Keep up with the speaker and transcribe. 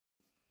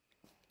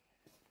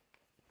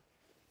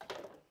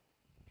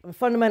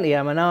Fundamentally,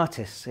 I'm an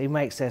artist who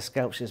makes their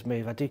sculptures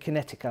move. I do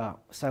kinetic art,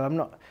 so I'm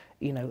not,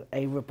 you know,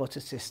 a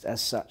roboticist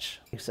as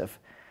such. It's sort of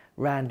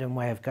random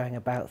way of going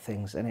about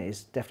things, and it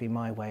is definitely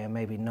my way, and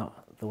maybe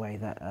not the way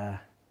that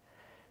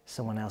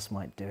someone else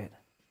might do it.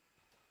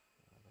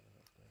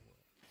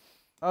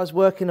 I was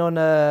working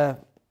on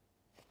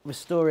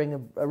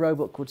restoring a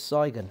robot called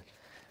Saigon,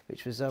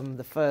 which was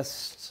the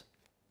first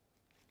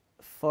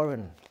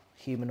foreign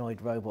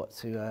humanoid robot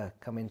to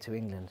come into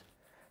England.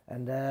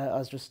 And I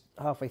was just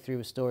halfway through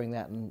restoring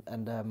that,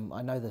 and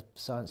I know the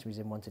Science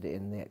Museum wanted it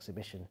in the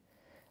exhibition.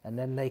 And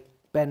then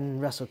Ben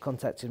Russell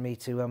contacted me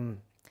to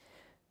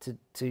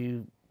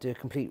do a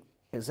complete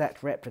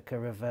exact replica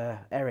of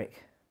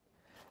Eric,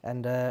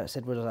 and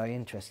said, was I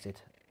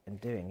interested in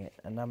doing it?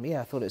 And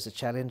yeah, I thought it was a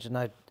challenge, and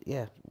I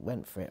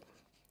went for it.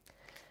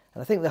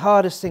 And I think the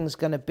hardest thing's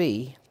going to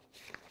be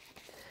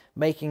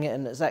making it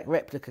an exact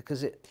replica,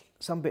 because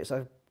some bits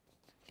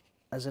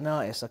as an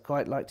artist I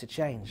quite like to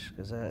change,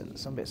 because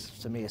some bits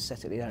to me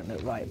aesthetically don't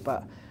look right,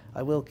 but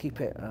I will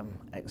keep it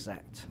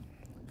exact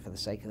for the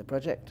sake of the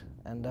project.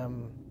 And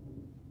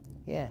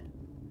yeah,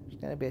 it's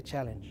going to be a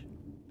challenge.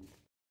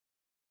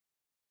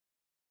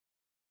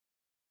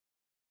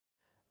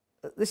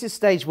 This is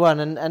stage one,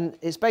 and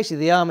it's basically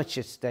the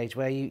armature stage,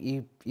 where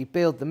you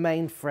build the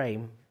main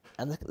frame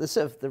and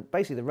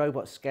basically the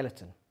robot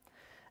skeleton,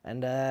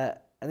 and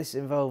this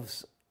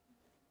involves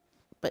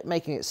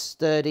making it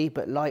sturdy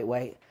but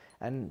lightweight,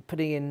 and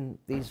putting in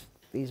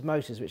these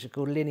motors, which are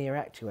called linear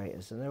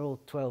actuators, and they're all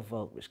 12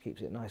 volt, which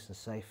keeps it nice and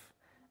safe,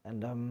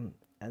 and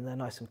they're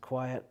nice and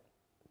quiet,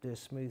 do a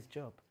smooth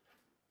job.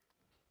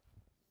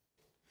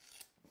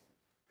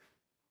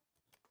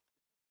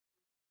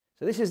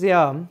 So this is the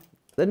arm.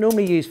 They're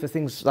normally used for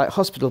things like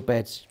hospital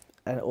beds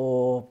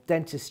or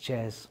dentist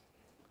chairs,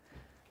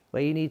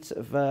 where you need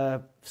sort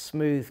of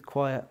smooth,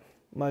 quiet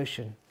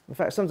motion. In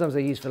fact, sometimes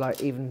they're used for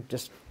like even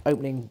just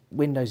opening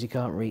windows you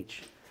can't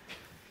reach.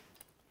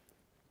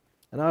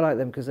 And I like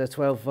them because they're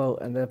 12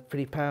 volt and they're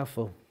pretty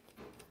powerful.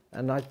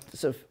 And I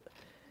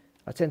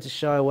tend to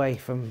shy away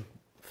from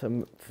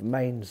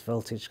mains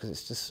voltage,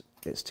 because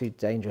it's too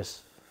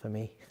dangerous for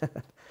me.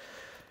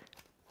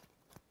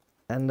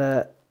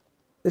 And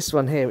this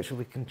one here, which will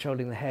be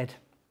controlling the head,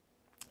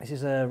 this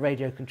is a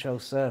radio control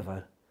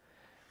servo,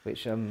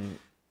 which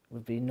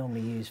would be normally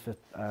used for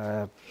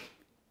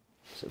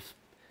sort of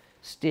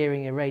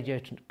steering a radio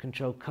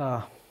controlled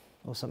car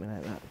or something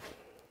like that,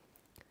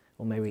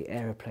 or maybe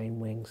aeroplane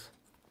wings.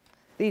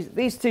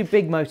 These two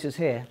big motors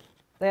here,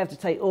 they have to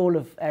take all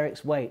of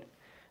Eric's weight,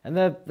 and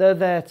they're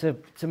there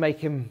to make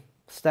him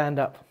stand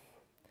up.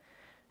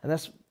 And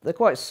they're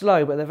quite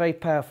slow, but they're very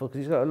powerful because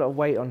he's got a lot of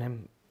weight on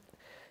him.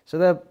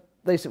 So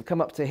they sort of come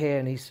up to here,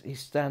 and he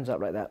stands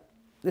up like that.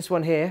 This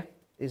one here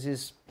is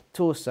his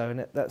torso,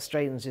 and that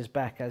straightens his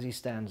back as he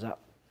stands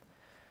up.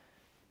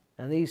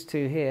 And these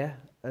two here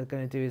are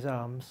going to do his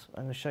arms.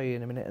 I'm going to show you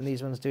in a minute, and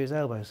these ones do his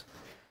elbows.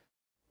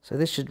 So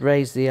this should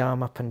raise the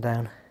arm up and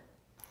down.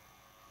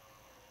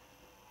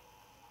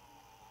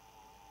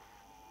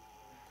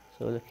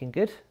 So we're looking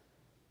good.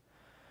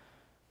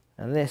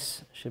 And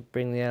this should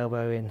bring the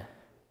elbow in.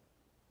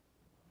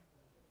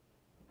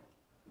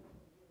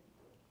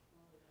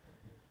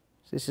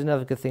 So this is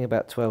another good thing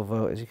about 12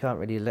 volt, is you can't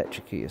really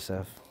electrocute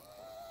yourself.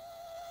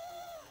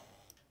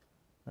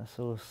 That's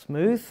all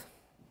smooth.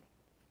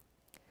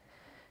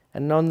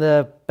 And on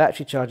the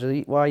battery charger,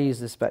 why I use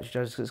this battery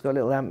charger is because it's got a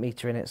little amp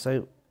meter in it,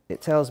 so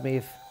it tells me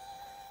if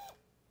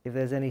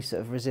there's any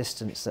sort of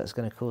resistance that's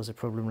going to cause a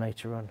problem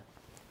later on.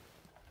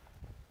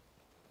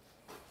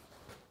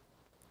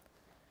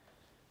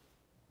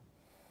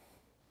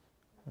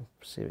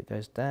 See if it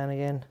goes down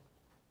again.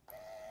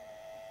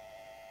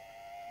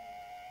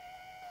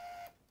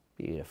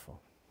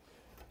 Beautiful.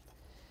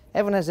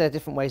 Everyone has their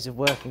different ways of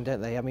working, don't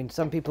they? I mean,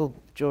 some people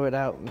draw it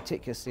out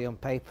meticulously on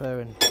paper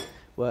and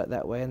work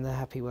that way, and they're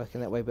happy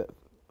working that way. But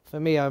for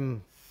me, I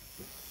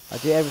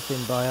do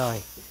everything by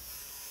eye.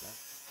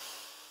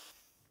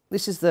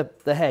 This is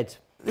the head.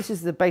 This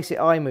is the basic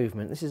eye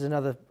movement. This is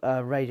another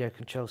radio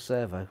control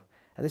servo,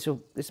 and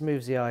this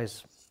moves the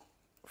eyes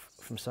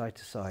from side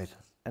to side.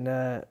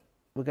 And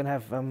we're going to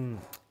have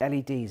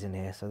LEDs in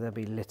here, so they'll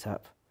be lit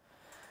up.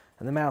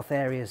 And the mouth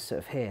area is sort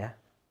of here.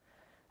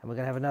 And we're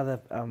going to have another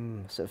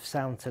sort of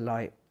sound to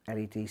light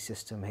LED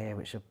system here,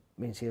 which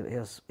means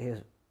he'll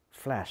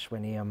flash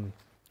when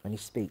he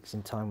speaks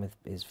in time with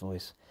his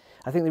voice.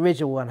 I think the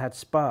original one had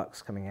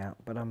sparks coming out,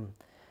 but I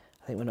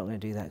think we're not going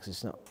to do that because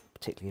it's not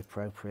particularly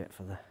appropriate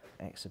for the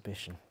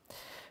exhibition.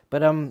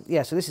 But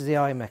yeah, so this is the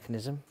eye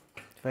mechanism.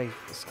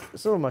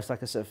 It's almost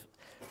like a sort of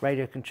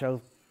radio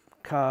controlled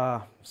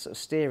car sort of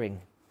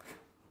steering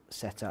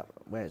setup,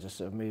 where it just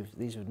sort of moves.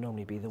 These would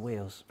normally be the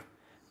wheels,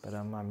 but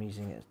I'm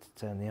using it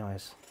to turn the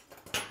eyes.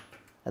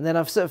 And then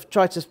I've sort of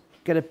tried to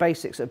get a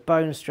basic sort of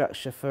bone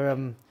structure for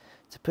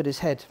to put his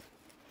head,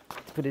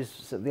 to put his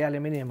sort of the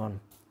aluminium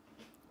on,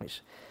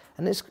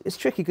 and it's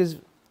tricky because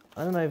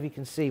I don't know if you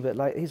can see, but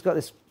like he's got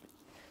this.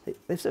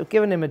 They've sort of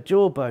given him a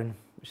jawbone,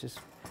 which is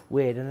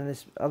weird, and then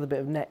this other bit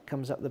of neck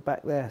comes up the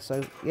back there.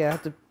 So yeah, I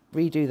have to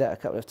redo that a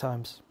couple of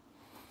times.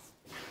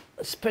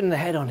 Spin the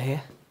head on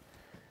here,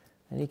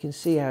 and you can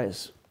see how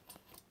it's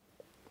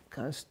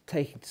kind of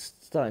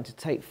starting to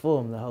take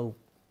form, the whole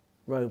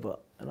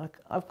robot. And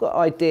I've got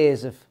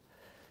ideas of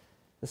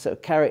the sort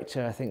of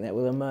character I think that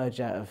will emerge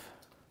out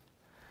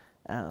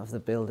of the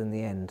build in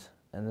the end.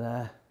 And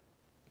I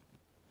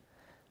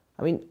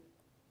mean,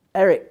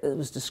 Eric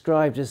was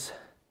described as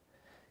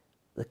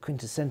the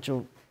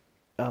quintessential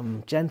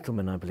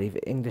gentleman, I believe,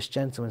 English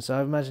gentleman. So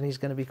I imagine he's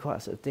going to be quite a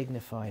sort of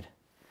dignified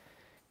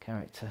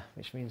character,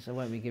 which means I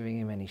won't be giving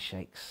him any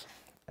shakes.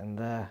 And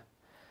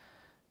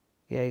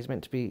yeah, he's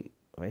meant to be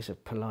very sort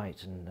of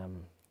polite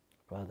and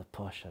rather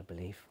posh, I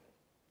believe.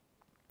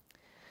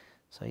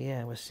 So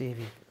yeah, we'll see if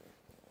he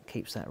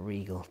keeps that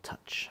regal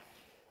touch.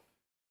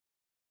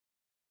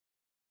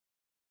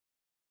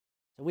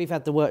 So we've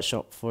had the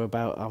workshop for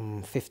about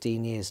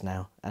 15 years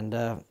now, and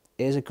it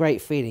is a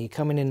great feeling. You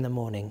come in the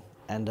morning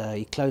and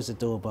you close the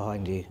door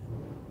behind you.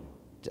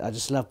 I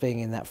just love being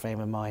in that frame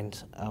of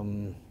mind,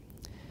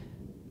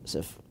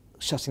 sort of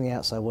shutting the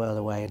outside world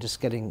away and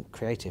just getting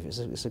creative.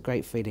 It's a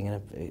great feeling,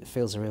 and it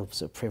feels a real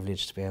sort of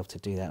privilege to be able to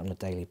do that on a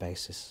daily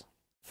basis.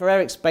 For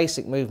Eric's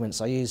basic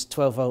movements, I use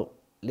 12-volt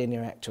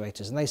linear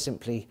actuators, and they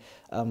simply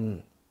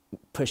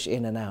push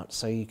in and out,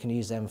 so you can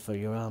use them for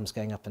your arms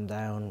going up and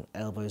down,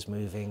 elbows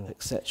moving,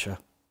 etc.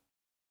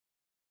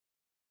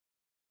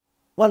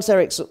 Once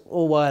Eric's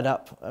all wired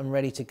up and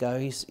ready to go,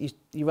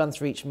 you run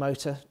through each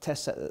motor,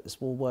 test that it's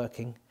all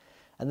working,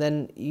 and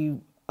then you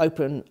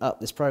open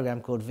up this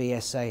program called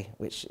VSA,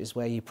 which is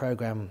where you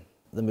program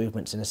the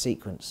movements in a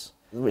sequence,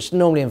 which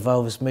normally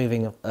involves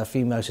moving a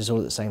few motors all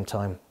at the same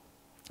time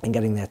and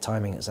getting their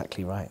timing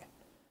exactly right.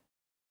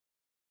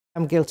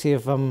 I'm guilty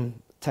of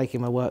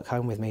taking my work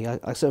home with me.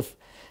 I sort of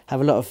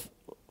have a lot of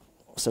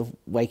sort of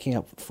waking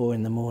up at 4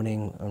 in the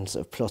morning and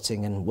sort of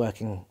plotting and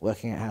working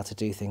out how to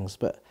do things,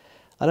 but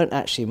I don't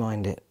actually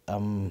mind it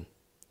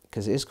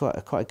because it is quite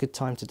a good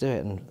time to do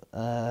it. And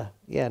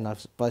yeah, and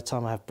by the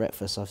time I have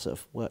breakfast, I've sort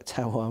of worked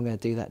out what I'm going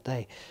to do that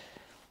day.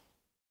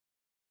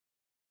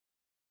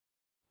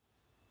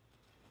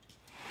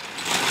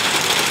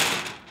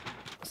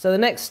 So the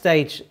next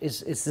stage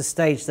is the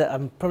stage that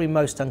I'm probably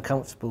most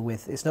uncomfortable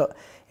with. It's not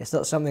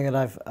something that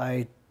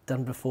I've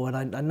done before,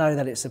 and I know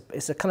that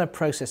it's a kind of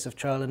process of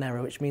trial and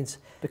error, which means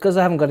because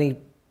I haven't got any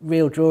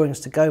real drawings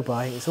to go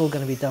by, it's all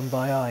going to be done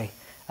by eye,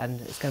 and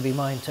it's going to be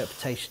my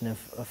interpretation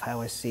of how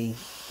I see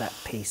that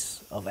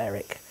piece of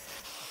Eric.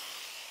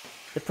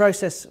 The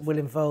process will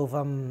involve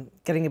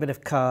getting a bit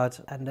of card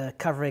and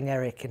covering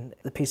Eric in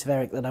the piece of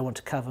Eric that I want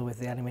to cover with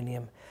the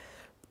aluminium,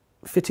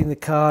 fitting the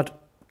card,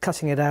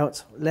 cutting it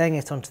out, laying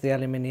it onto the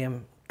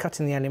aluminium,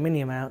 cutting the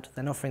aluminium out,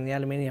 then offering the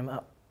aluminium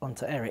up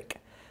onto Eric,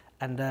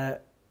 and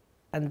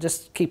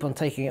just keep on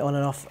taking it on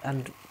and off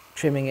and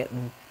trimming it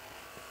and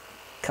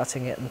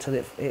cutting it until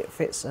it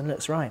fits and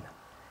looks right.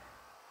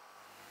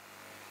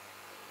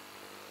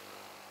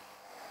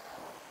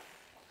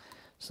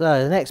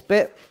 So the next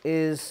bit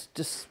is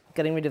just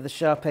getting rid of the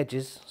sharp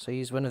edges. So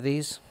use one of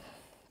these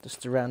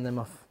just to round them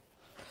off.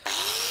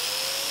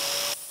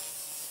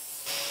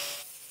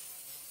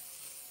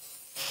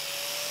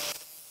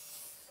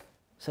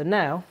 So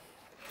now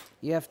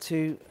you have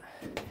to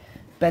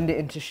bend it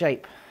into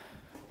shape.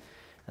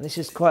 And this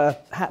is quite a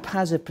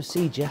haphazard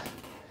procedure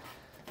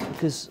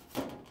because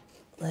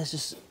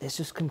it's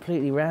just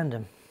completely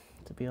random,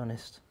 to be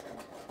honest.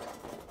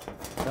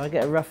 So I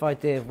get a rough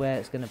idea of where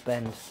it's going to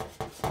bend.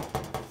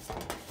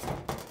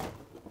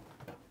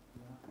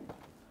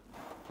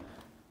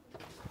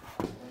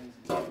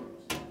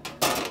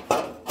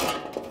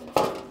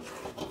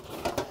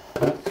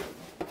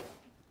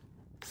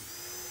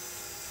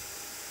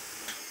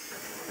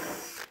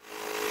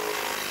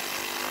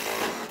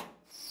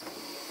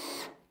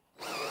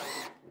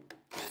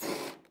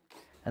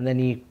 And then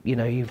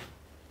you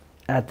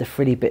add the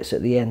frilly bits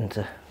at the end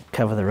to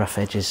cover the rough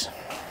edges.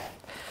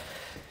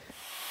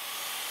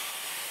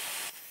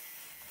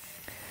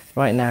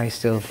 Right now he's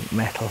still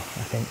metal,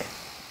 I think,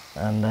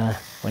 and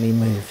when he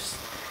moves,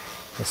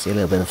 you'll see a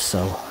little bit of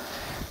sole.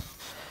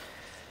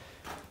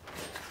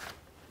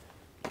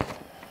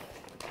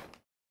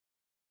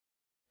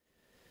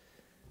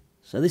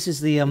 So this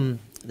is the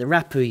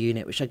Rapu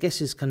unit, which I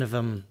guess is kind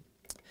of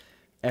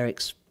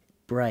Eric's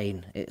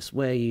brain. It's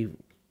where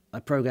I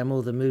program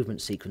all the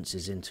movement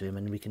sequences into him,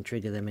 and we can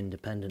trigger them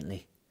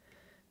independently.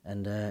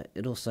 And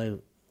it also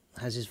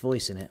has his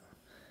voice in it.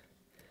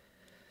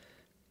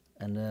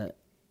 And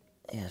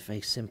yeah, it's a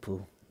very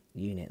simple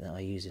unit that I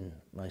use in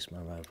most of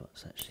my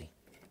robots, actually.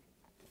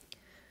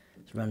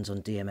 It runs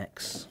on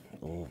DMX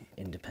or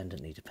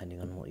independently, depending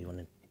on what you want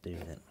to do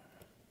with it.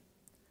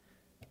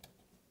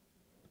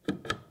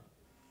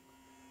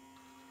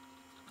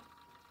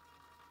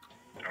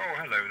 Oh,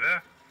 hello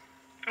there.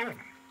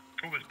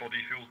 Oh, this body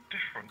feels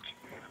different.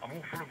 I'm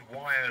all full of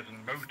wires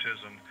and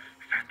motors and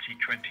fancy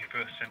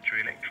 21st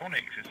century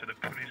electronics instead of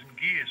pulleys and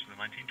gears from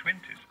the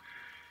 1920s.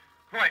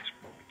 Right,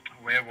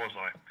 where was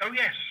I? Oh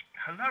yes,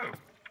 hello.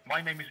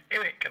 My name is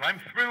Eric and I'm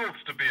thrilled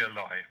to be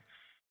alive.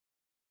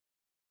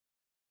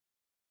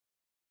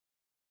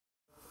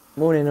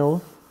 Morning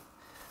all.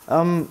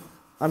 I'm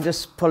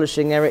just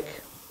polishing Eric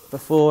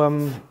before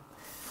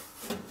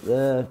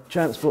the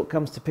transport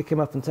comes to pick him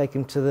up and take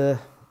him to the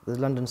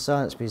London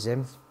Science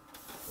Museum.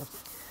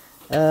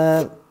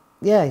 Yeah,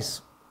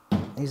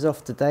 he's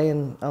off today,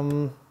 and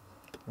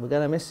we're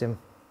going to miss him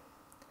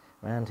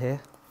around here.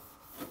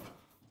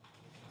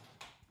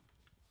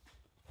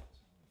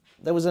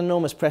 There was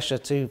enormous pressure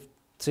to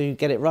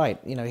get it right.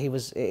 You know,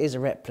 it is a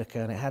replica,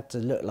 and it had to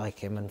look like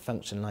him and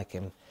function like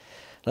him.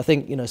 And I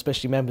think, you know,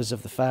 especially members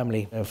of the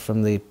family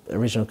from the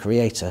original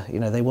creator, you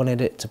know, they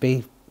wanted it to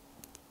be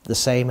the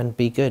same and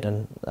be good,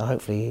 and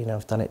hopefully, you know,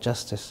 I've done it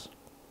justice.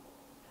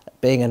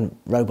 Being a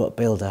robot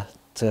builder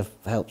to have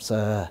helped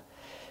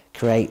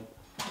create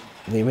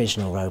the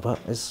original robot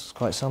is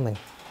quite something.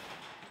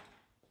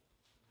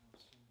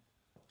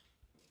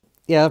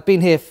 Yeah, I've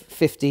been here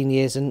 15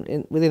 years,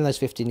 and within those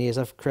 15 years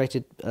I've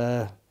created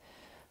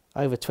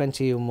over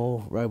 20 or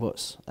more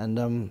robots,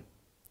 and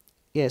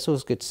yeah, it's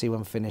always good to see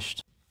one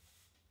finished.